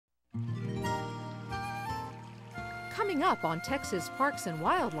Coming up on Texas Parks and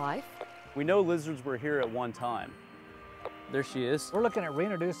Wildlife. We know lizards were here at one time. There she is. We're looking at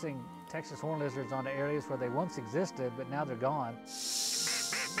reintroducing Texas horn lizards onto areas where they once existed, but now they're gone.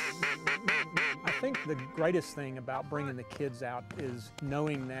 I think the greatest thing about bringing the kids out is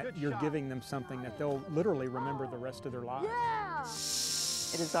knowing that you're giving them something that they'll literally remember the rest of their lives. Yeah.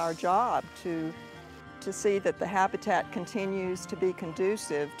 It is our job to see that the habitat continues to be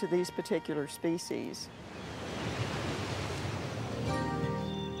conducive to these particular species.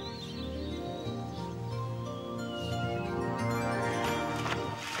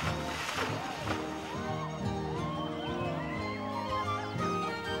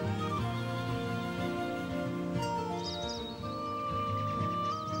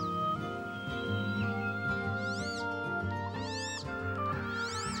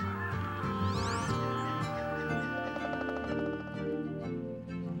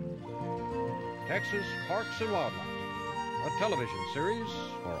 Texas Parks and Wildlife, a television series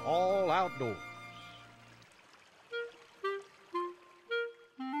for all outdoors.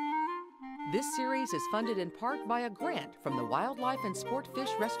 This series is funded in part by a grant from the Wildlife and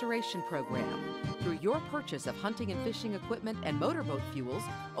Sportfish Restoration Program. Through your purchase of hunting and fishing equipment and motorboat fuels,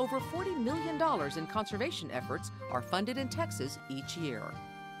 over $40 million in conservation efforts are funded in Texas each year.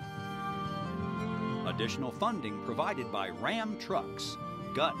 Additional funding provided by Ram Trucks.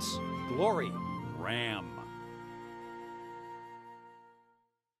 Guts, glory, Ram.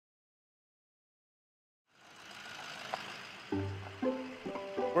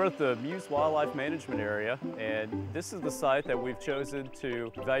 We're at the Muse Wildlife Management Area, and this is the site that we've chosen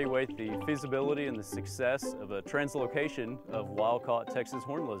to evaluate the feasibility and the success of a translocation of wild-caught Texas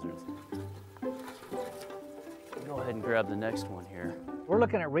horn lizards. Go ahead and grab the next one here. We're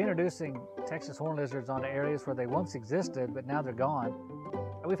looking at reintroducing Texas horn lizards onto areas where they once existed, but now they're gone.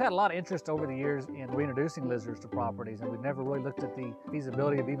 We've had a lot of interest over the years in reintroducing lizards to properties, and we've never really looked at the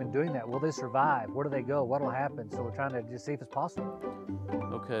feasibility of even doing that. Will they survive? Where do they go? What will happen? So we're trying to just see if it's possible.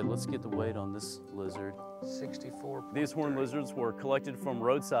 Okay, let's get the weight on this lizard. 64. These horn lizards were collected from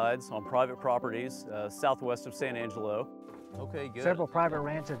roadsides on private properties southwest of San Angelo. Okay, good. Several private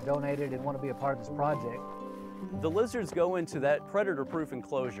ranches donated and want to be a part of this project. The lizards go into that predator-proof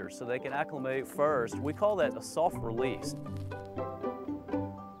enclosure so they can acclimate first. We call that a soft release.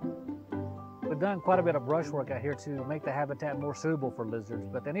 We've done quite a bit of brush work out here to make the habitat more suitable for lizards,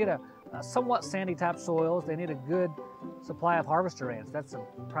 but they need a somewhat sandy type soils. They need a good supply of harvester ants. That's the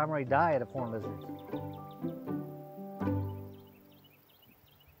primary diet of horn lizards.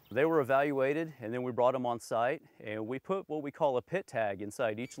 They were evaluated, and then we brought them on site, and we put what we call a pit tag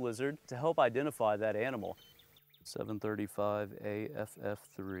inside each lizard to help identify that animal. 735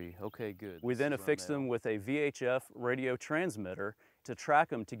 AFF3. Okay, good. We then affixed them with a VHF radio transmitter to track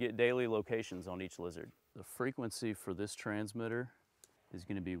them to get daily locations on each lizard. The frequency for this transmitter is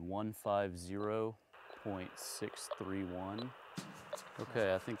going to be 150.631.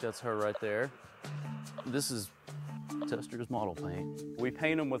 Okay, I think that's her right there. This is Pasztors model paint. We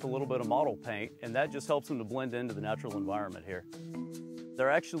paint them with a little bit of model paint, and that just helps them to blend into the natural environment here. They're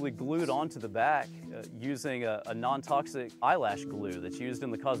actually glued onto the back using a non-toxic eyelash glue that's used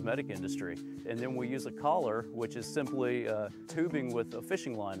in the cosmetic industry. And then we use a collar, which is simply tubing with a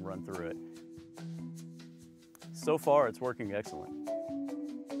fishing line run through it. So far, it's working excellent.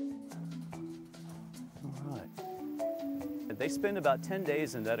 All right. They spend about 10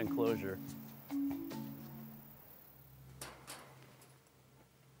 days in that enclosure.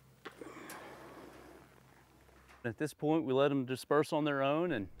 At this point, we let them disperse on their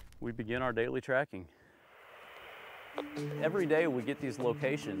own and we begin our daily tracking. Every day we get these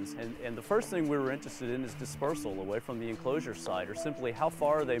locations, and the first thing we were interested in is dispersal away from the enclosure site, or simply how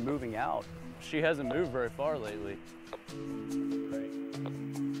far are they moving out. She hasn't moved very far lately. Great.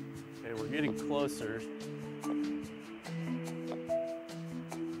 Okay, we're getting closer.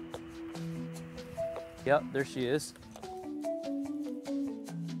 Yep, there she is.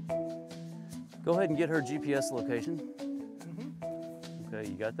 Go ahead and get her GPS location. Okay,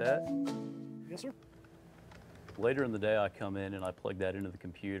 you got that? Yes, sir. Later in the day, I come in and I plug that into the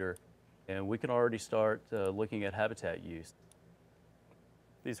computer, and we can already start looking at habitat use.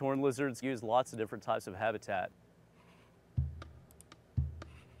 These horned lizards use lots of different types of habitat.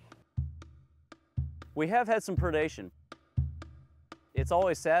 We have had some predation. It's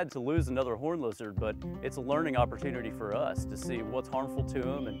always sad to lose another horned lizard, but it's a learning opportunity for us to see what's harmful to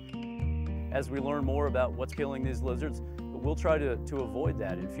them, and as we learn more about what's killing these lizards, we'll try to avoid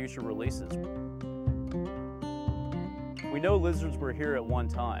that in future releases. We know lizards were here at one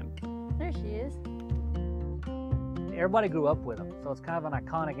time. There she is. everybody grew up with them. So it's kind of an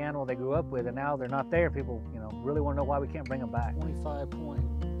iconic animal they grew up with, and now they're not there. People, really want to know why we can't bring them back.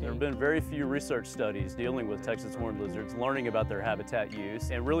 25.8. There have been very few research studies dealing with Texas horned lizards, learning about their habitat use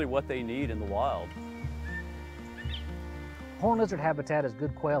and really what they need in the wild. Horned lizard habitat is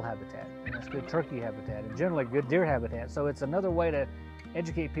good quail habitat, and it's good turkey habitat, and generally good deer habitat. So it's another way to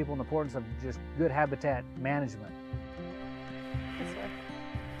educate people on the importance of just good habitat management. This way.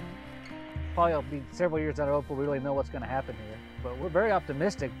 Probably it'll be several years down the road before we really know what's going to happen here, but we're very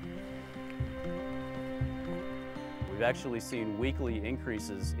optimistic. We've actually seen weekly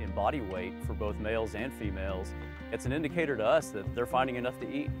increases in body weight for both males and females. It's an indicator to us that they're finding enough to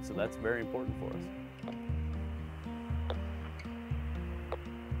eat, so that's very important for us.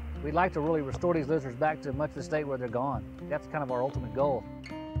 We'd like to really restore these lizards back to much of the state where they're gone. That's kind of our ultimate goal.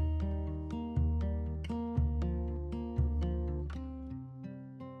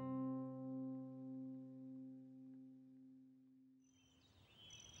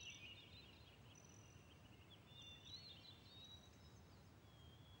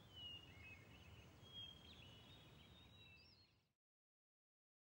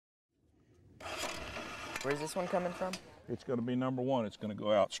 Where's this one coming from? It's going to be number one. It's going to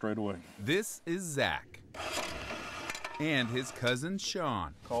go out straight away. This is Zach and his cousin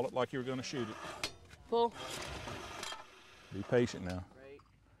Sean. Call it like you were going to shoot it. Pull. Be patient now.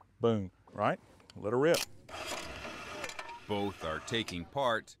 Boom. Right? Let her rip. Both are taking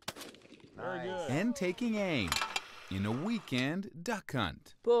part Very good. and taking aim in a weekend duck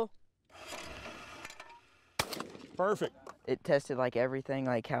hunt. Pull. Perfect. It tested like everything,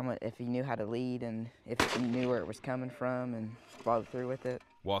 like how much, if he knew how to lead and if he knew where it was coming from and followed through with it.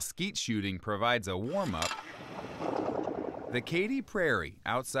 While skeet shooting provides a warm-up, the Katy Prairie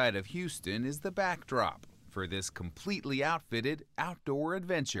outside of Houston is the backdrop for this completely outfitted outdoor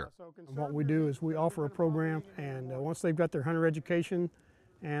adventure. What we do is we offer a program, and once they've got their hunter education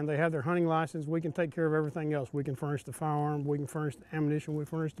and they have their hunting license, we can take care of everything else. We can furnish the firearm, we can furnish the ammunition, we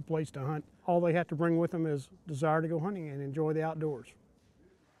furnish the place to hunt. All they have to bring with them is desire to go hunting and enjoy the outdoors.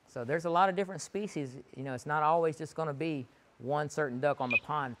 So there's a lot of different species. It's not always just going to be one certain duck on the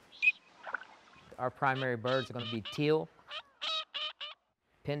pond. Our primary birds are going to be teal,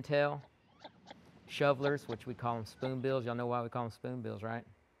 pintail, shovelers, which we call them spoonbills. Y'all know why we call them spoonbills, right?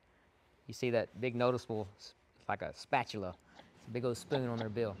 You see that big noticeable, it's like a spatula. It's a big old spoon on their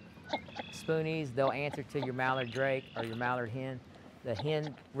bill. Spoonies, they'll answer to your mallard drake or your mallard hen. The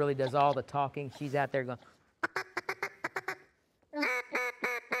hen really does all the talking. She's out there going.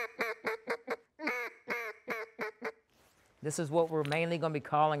 This is what we're mainly going to be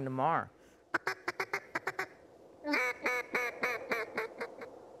calling tomorrow.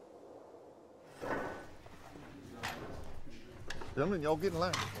 Gentlemen, y'all get in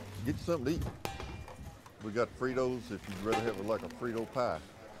line. Get you something to eat. We got Fritos if you'd rather have like a Frito pie.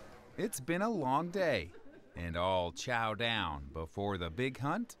 It's been a long day, and all chow down before the big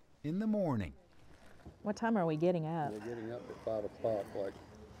hunt in the morning. What time are we getting up? We're getting up at 5 o'clock, like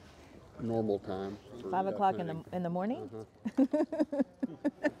normal time. 5 o'clock in the morning?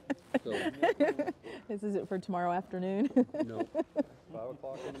 So, Is it for tomorrow afternoon? no, 5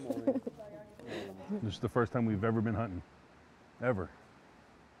 o'clock in the morning. This is the first time we've ever been hunting, ever.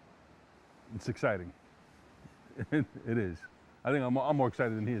 It's exciting. It is. I think I'm more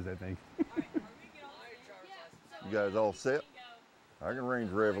excited than he is, I think. You guys all set? I can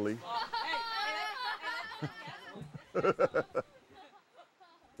range readily. The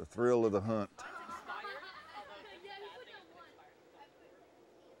thrill of the hunt.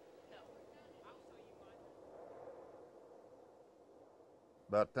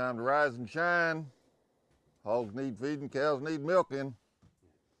 About time to rise and shine. Hogs need feeding, cows need milking.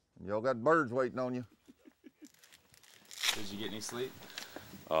 And y'all got birds waiting on you. Did you get any sleep?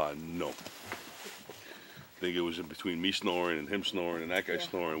 No. I think it was in between me snoring and him snoring and that guy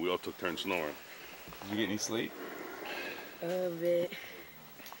snoring. We all took turns snoring. Did you get any sleep? A bit.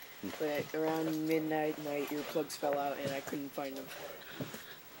 But around midnight, my earplugs fell out and I couldn't find them.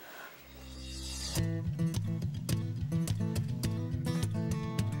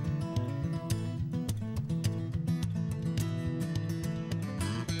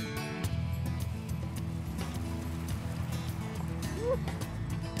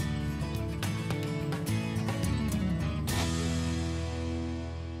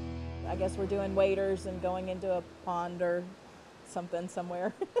 I guess we're doing waders and going into a pond or something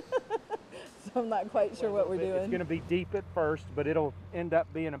somewhere. So I'm not quite sure what we're doing. It's going to be deep at first, but it'll end up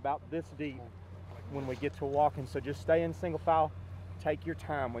being about this deep when we get to walking. So just stay in single file. Take your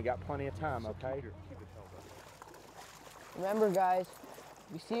time. We got plenty of time, okay? Remember, guys,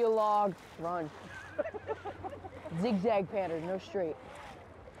 if you see a log, run. Zigzag pattern, no straight.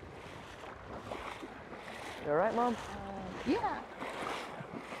 You all right, Mom? Yeah.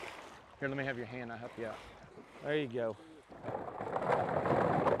 Here, let me have your hand. I'll help you out. There you go.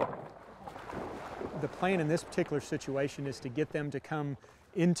 The plan in this particular situation is to get them to come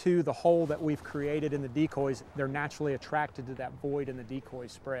into the hole that we've created in the decoys. They're naturally attracted to that void in the decoy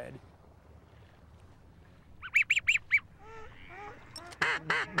spread.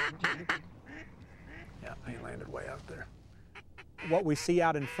 Yeah, he landed way out there. What we see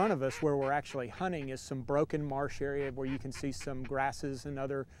out in front of us where we're actually hunting is some broken marsh area where you can see some grasses and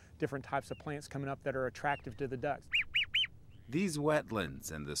other different types of plants coming up that are attractive to the ducks. These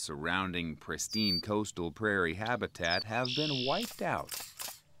wetlands and the surrounding pristine coastal prairie habitat have been wiped out,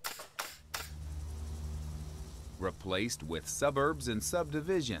 replaced with suburbs and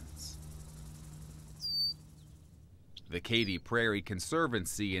subdivisions. The Katy Prairie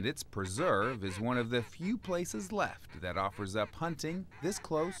Conservancy and its preserve is one of the few places left that offers up hunting this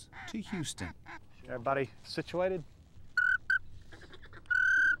close to Houston. Everybody situated?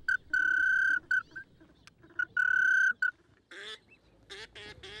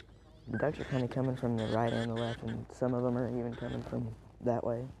 The ducks are kind of coming from the right and the left, and some of them are even coming from that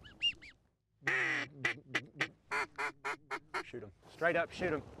way. Shoot him. Straight up,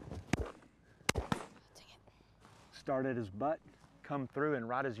 shoot him. Start at his butt, come through, and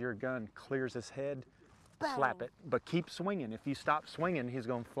right as your gun clears his head, slap it. But keep swinging. If you stop swinging, he's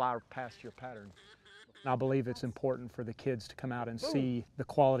going to fly past your pattern. I believe it's important for the kids to come out and see the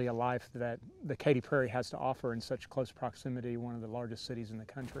quality of life that the Katy Prairie has to offer in such close proximity, one of the largest cities in the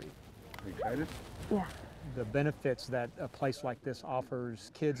country. Are you excited? Yeah. The benefits that a place like this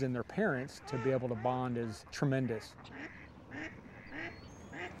offers kids and their parents to be able to bond is tremendous.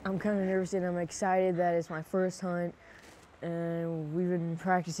 I'm kind of nervous and I'm excited that it's my first hunt, and we've been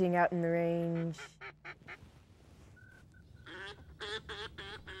practicing out in the range.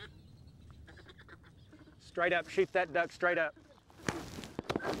 Straight up, shoot that duck straight up.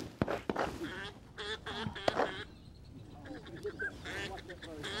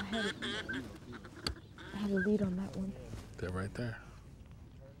 I had a lead on that one. They're right there.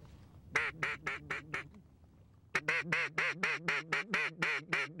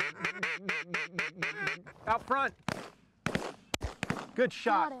 Out front. Good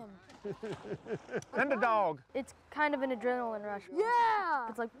shot. Got him. And the dog. It's kind of an adrenaline rush. Yeah!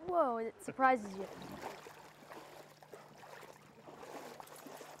 It's like, whoa, it surprises you.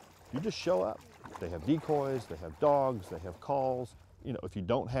 You just show up. They have decoys, they have dogs, they have calls. You know, if you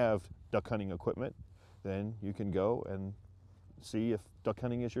don't have duck hunting equipment, then you can go and see if duck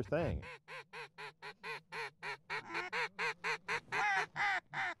hunting is your thing.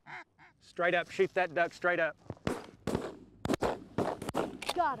 Straight up, shoot that duck straight up.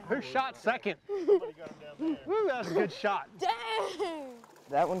 Got him. Who shot second? Woo, that was a good shot. Dang!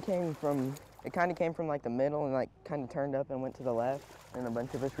 That one came from, it kind of came from like the middle and like kind of turned up and went to the left, and a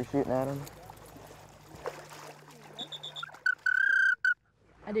bunch of us were shooting at him.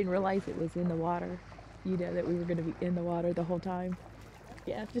 I didn't realize it was in the water, you know, that we were going to be in the water the whole time.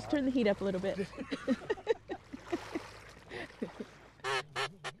 Yeah, just turn the heat up a little bit.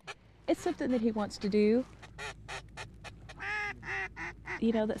 It's something that he wants to do.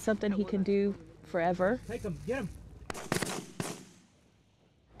 You know, that's something he can do forever. Take him, get him.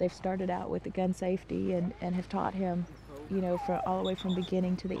 They've started out with the gun safety and have taught him, you know, all the way from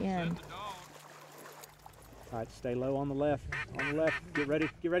beginning to the end. All right, stay low on the left. On the left, get ready,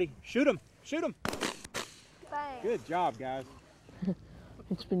 get ready. Shoot him, shoot him. Bang. Good job, guys.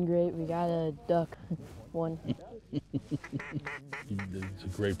 It's been great. We got a duck, one. It's a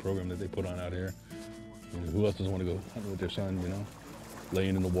great program that they put on out here. You know, who else doesn't want to go hunting with their son, you know?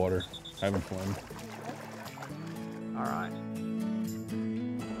 Laying in the water, having fun. All right.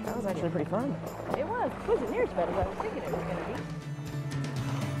 That was actually pretty fun. It was. It wasn't near as bad as I was thinking it was going to be.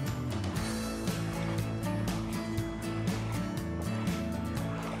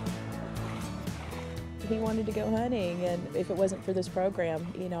 He wanted to go hunting, and if it wasn't for this program,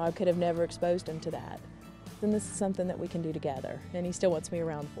 you know, I could have never exposed him to that. Then this is something that we can do together, and he still wants me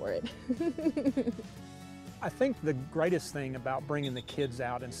around for it. I think the greatest thing about bringing the kids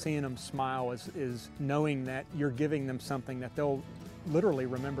out and seeing them smile is knowing that you're giving them something that they'll literally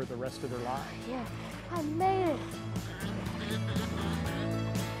remember the rest of their lives. Yeah, I made it.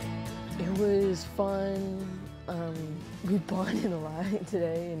 It was fun. We bonded a lot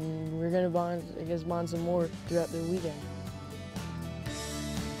today, and we're gonna bond some more throughout the weekend.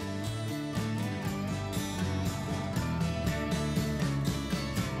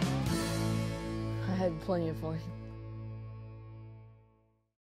 I had plenty of fun.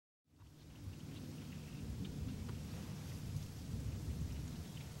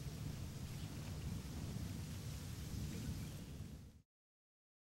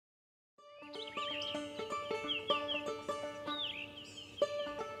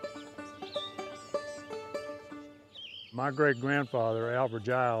 My great-grandfather, Albert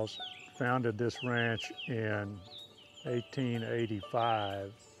Giles, founded this ranch in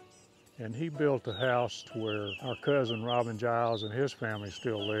 1885, and he built a house where our cousin Robin Giles and his family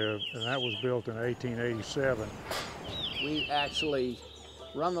still live, and that was built in 1887. We actually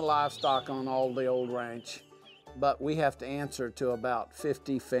run the livestock on all the old ranch, but we have to answer to about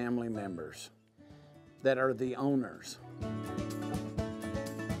 50 family members that are the owners.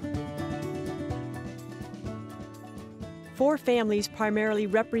 Four families primarily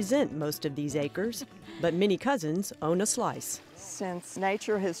represent most of these acres, but many cousins own a slice. Since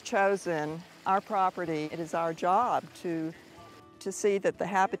nature has chosen our property, it is our job to see that the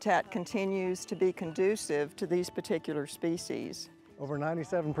habitat continues to be conducive to these particular species. Over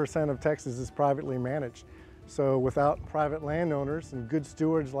 97% of Texas is privately managed. So without private landowners and good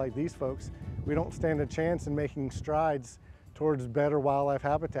stewards like these folks, we don't stand a chance in making strides towards better wildlife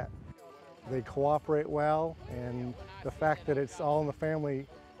habitat. They cooperate well, and the fact that it's all in the family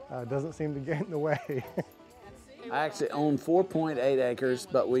doesn't seem to get in the way. I actually own 4.8 acres,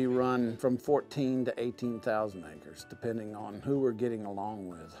 but we run from 14 to 18,000 acres, depending on who we're getting along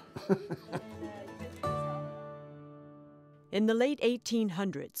with. In the late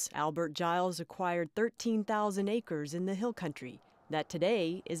 1800s, Albert Giles acquired 13,000 acres in the hill country that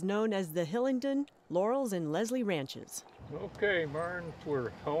today is known as the Hillingdon, Laurels, and Leslie Ranches. Okay, Mern, we're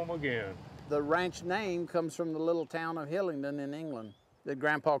home again. The ranch name comes from the little town of Hillingdon in England that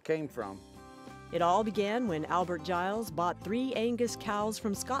Grandpa came from. It all began when Albert Giles bought 3 Angus cows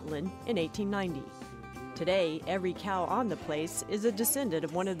from Scotland in 1890. Today, every cow on the place is a descendant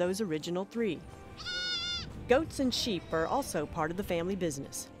of one of those original 3. Goats and sheep are also part of the family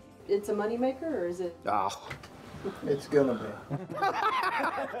business. It's a moneymaker, or is it? Oh, it's gonna be.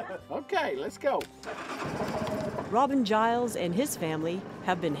 Okay, let's go. Robin Giles and his family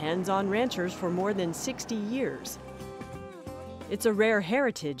have been hands-on ranchers for more than 60 years. It's a rare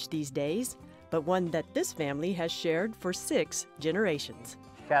heritage these days, but one that this family has shared for 6 generations.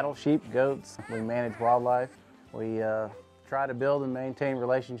 Cattle, sheep, goats, we manage wildlife. We try to build and maintain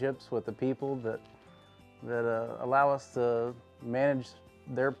relationships with the people that allow us to manage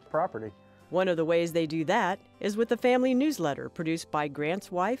their property. One of the ways they do that is with the family newsletter produced by Grant's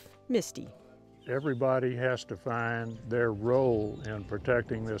wife, Misty. Everybody has to find their role in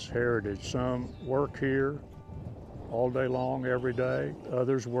protecting this heritage. Some work here all day long, every day.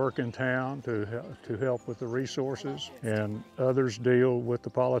 Others work in town to help with the resources, and others deal with the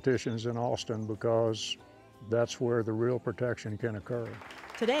politicians in Austin because that's where the real protection can occur.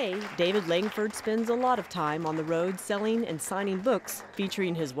 Today, David Langford spends a lot of time on the road selling and signing books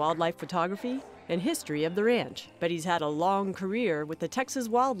featuring his wildlife photography and history of the ranch. But he's had a long career with the Texas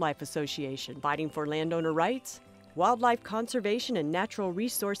Wildlife Association, fighting for landowner rights, wildlife conservation and natural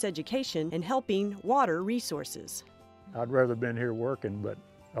resource education, and helping water resources. I'd rather been here working, but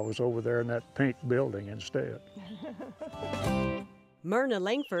I was over there in that pink building instead. Myrna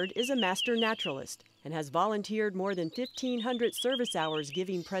Langford is a master naturalist and has volunteered more than 1,500 service hours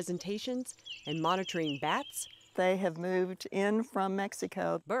giving presentations and monitoring bats. They have moved in from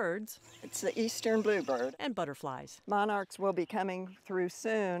Mexico. Birds. It's the eastern bluebird. And butterflies. Monarchs will be coming through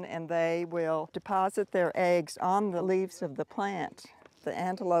soon, and they will deposit their eggs on the leaves of the plant, the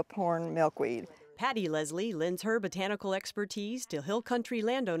antelope horn milkweed. Patty Leslie lends her botanical expertise to hill country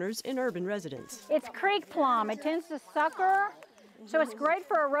landowners and urban residents. It's creek plum. It tends to sucker, so it's great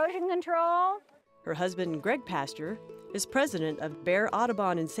for erosion control. Her husband, Greg Pasztors, is president of Bear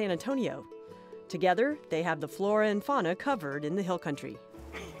Audubon in San Antonio. Together, they have the flora and fauna covered in the hill country.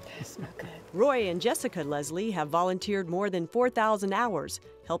 That's not good. Roy and Jessica Leslie have volunteered more than 4,000 hours,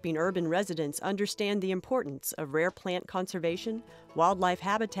 helping urban residents understand the importance of rare plant conservation, wildlife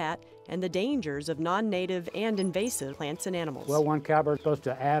habitat, and the dangers of non-native and invasive plants and animals. Well, one cowbird's supposed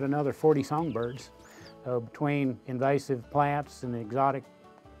to add another 40 songbirds. Between invasive plants and the exotic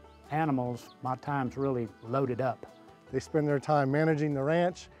animals, my time's really loaded up. They spend their time managing the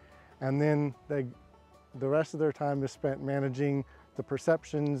ranch, and then the rest of their time is spent managing the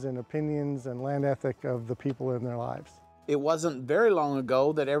perceptions and opinions and land ethic of the people in their lives. It wasn't very long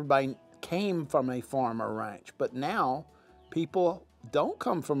ago that everybody came from a farm or ranch, but now people don't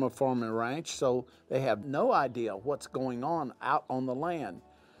come from a farm or ranch, so they have no idea what's going on out on the land.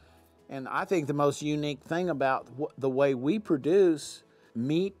 And I think the most unique thing about the way we produce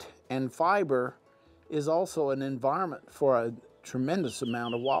meat and fiber is also an environment for a tremendous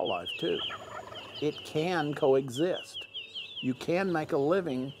amount of wildlife too. It can coexist. You can make a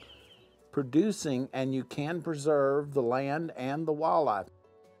living producing, and you can preserve the land and the wildlife.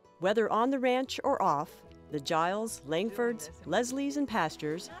 Whether on the ranch or off, The Giles, Langfords, Leslies, and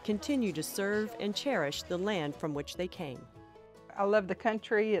Pasztors continue to serve and cherish the land from which they came. I love the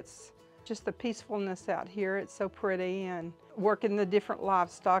country. It's just the peacefulness out here. It's so pretty, and working the different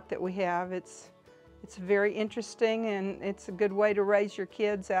livestock that we have, it's very interesting, and it's a good way to raise your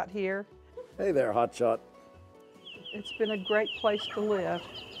kids out here. Hey there, hotshot. It's been a great place to live.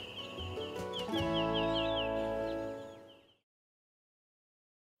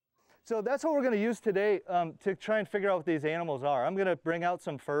 So that's what we're going to use today to try and figure out what these animals are. I'm going to bring out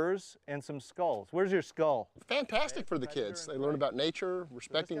some furs and some skulls. Where's your skull? Fantastic for the kids. They learn about nature,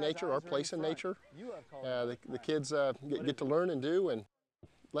 respecting nature, our place in nature. The kids get to learn and do. And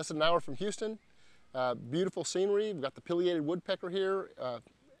less than an hour from Houston, beautiful scenery. We've got the pileated woodpecker here.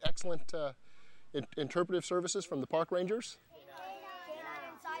 Excellent interpretive services from the park rangers.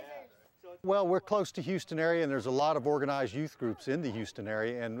 Well, we're close to Houston area, and there's a lot of organized youth groups in the Houston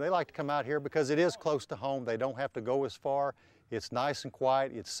area, and they like to come out here because it is close to home. They don't have to go as far. It's nice and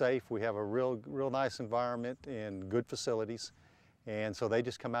quiet. It's safe. We have a real nice environment and good facilities, and so they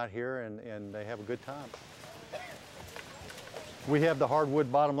just come out here and they have a good time. We have the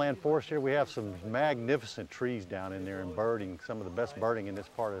hardwood bottomland forest here. We have some magnificent trees down in there and birding, some of the best birding in this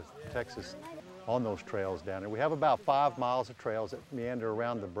part of Texas on those trails down there. We have about 5 miles of trails that meander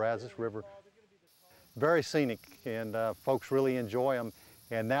around the Brazos River. Very scenic, and folks really enjoy them.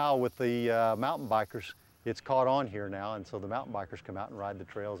 And now with the mountain bikers, it's caught on here now, and so the mountain bikers come out and ride the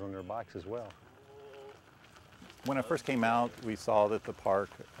trails on their bikes as well. When I first came out, we saw that the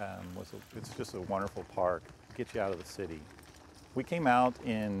park it's just a wonderful park. Gets you out of the city. We came out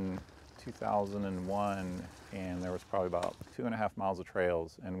in 2001, and there was probably about 2.5 miles of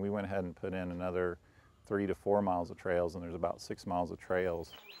trails, and we went ahead and put in another 3 to 4 miles of trails, and there's about 6 miles of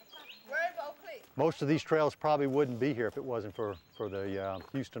trails. Most of these trails probably wouldn't be here if it wasn't for the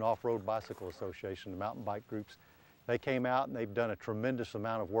Houston Off-Road Bicycle Association, the mountain bike groups. They came out and they've done a tremendous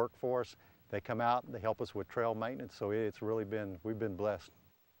amount of work for us. They come out and they help us with trail maintenance, so it's really we've been blessed.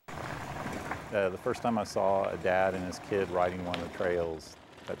 The first time I saw a dad and his kid riding one of the trails,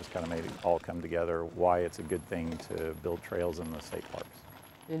 that just kind of made it all come together, why it's a good thing to build trails in the state parks.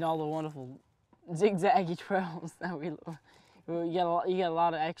 And all the wonderful zigzaggy trails that you get a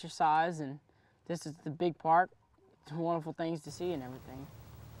lot of exercise, and this is the big park. Wonderful things to see and everything.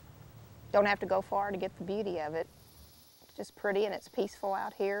 Don't have to go far to get the beauty of it. It's just pretty and it's peaceful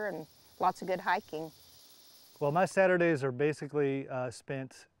out here, and lots of good hiking. Well, my Saturdays are basically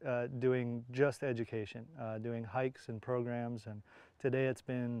spent doing just education, doing hikes and programs, and today it's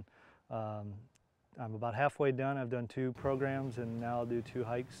been, I'm about halfway done. I've done 2 programs, and now I'll do 2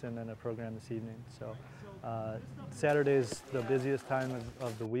 hikes and then a program this evening. So Saturday is the busiest time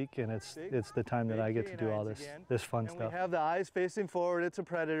of the week, and it's the time that I get to do all this fun stuff. We have the eyes facing forward. It's a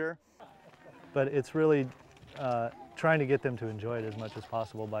predator. But it's really trying to get them to enjoy it as much as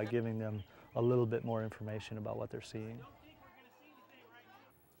possible by giving them a little bit more information about what they're seeing.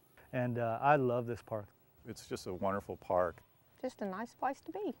 And I love this park. It's just a wonderful park. Just a nice place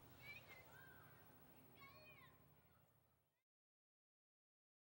to be.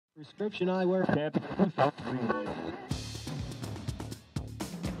 Prescription eyewear.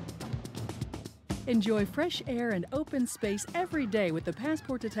 Enjoy fresh air and open space every day with the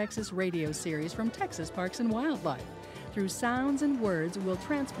Passport to Texas radio series from Texas Parks and Wildlife. Through sounds and words, we'll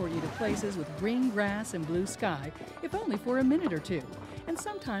transport you to places with green grass and blue sky, if only for a minute or 2. And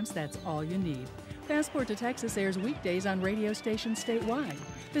sometimes that's all you need. Passport to Texas airs weekdays on radio stations statewide.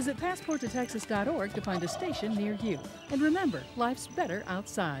 Visit passporttotexas.org to find a station near you. And remember, life's better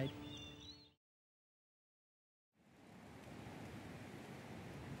outside.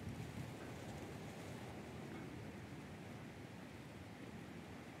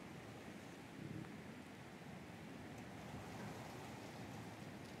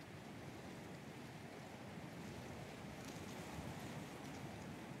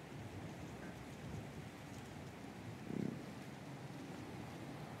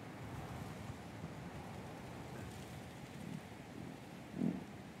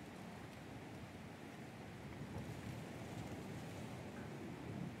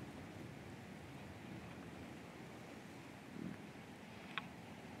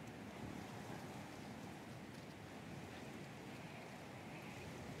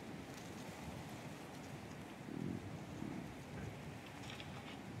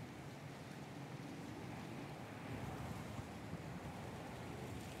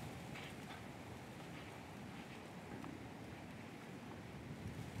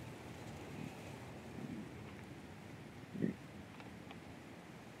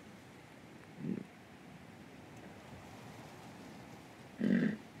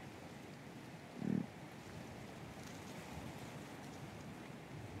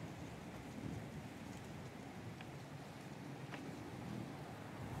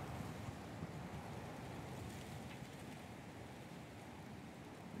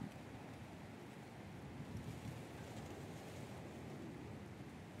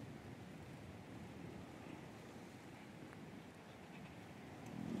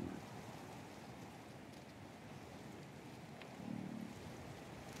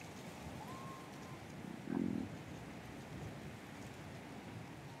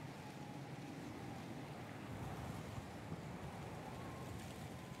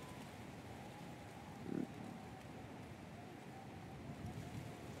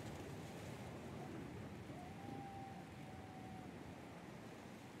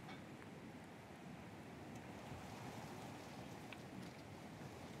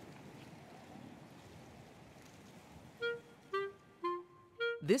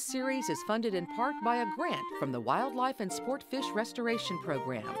 This series is funded in part by a grant from the Wildlife and Sport Fish Restoration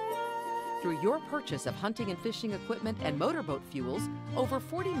Program. Through your purchase of hunting and fishing equipment and motorboat fuels, over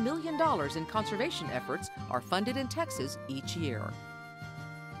 $40 million in conservation efforts are funded in Texas each year.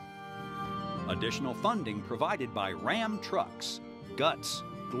 Additional funding provided by Ram Trucks. Guts,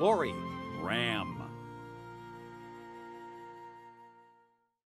 glory, Ram.